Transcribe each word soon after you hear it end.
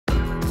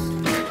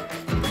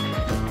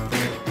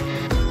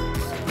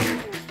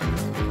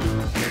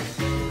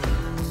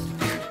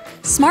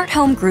Smart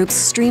home groups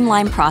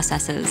streamline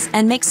processes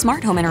and make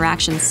smart home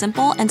interactions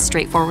simple and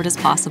straightforward as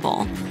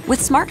possible.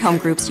 With smart home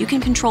groups, you can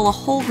control a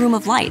whole room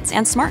of lights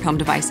and smart home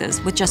devices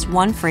with just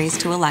one phrase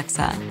to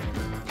Alexa.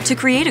 To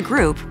create a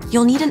group,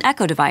 you'll need an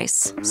Echo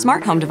device,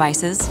 smart home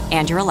devices,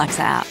 and your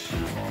Alexa app.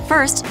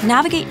 First,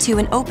 navigate to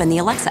and open the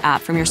Alexa app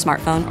from your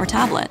smartphone or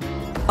tablet.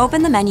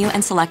 Open the menu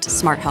and select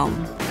Smart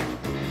Home.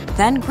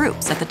 Then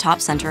Groups at the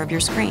top center of your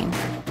screen.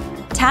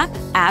 Tap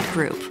Add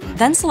Group,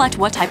 then select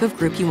what type of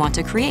group you want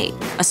to create,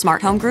 a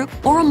smart home group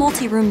or a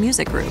multi-room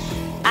music group.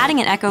 Adding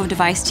an Echo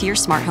device to your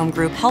smart home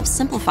group helps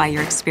simplify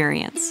your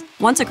experience.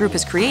 Once a group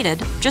is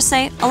created, just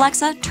say,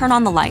 "Alexa, turn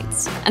on the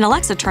lights," and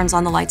Alexa turns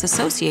on the lights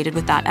associated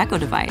with that Echo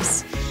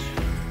device.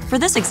 For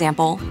this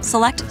example,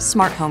 select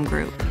Smart Home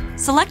Group.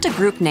 Select a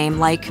group name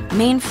like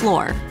Main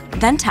Floor,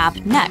 then tap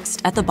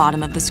Next at the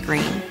bottom of the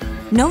screen.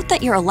 Note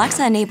that your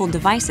Alexa-enabled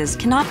devices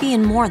cannot be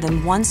in more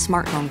than one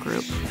smart home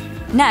group.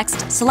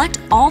 Next, select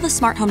all the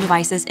smart home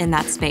devices in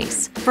that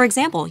space. For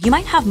example, you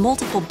might have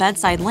multiple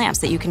bedside lamps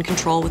that you can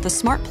control with a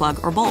smart plug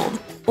or bulb,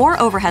 or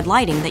overhead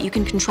lighting that you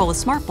can control with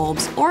smart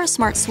bulbs or a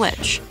smart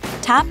switch.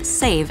 Tap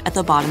Save at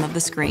the bottom of the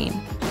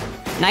screen.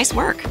 Nice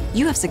work!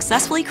 You have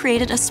successfully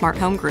created a smart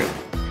home group.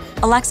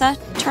 Alexa,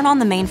 turn on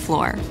the main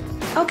floor.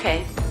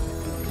 Okay.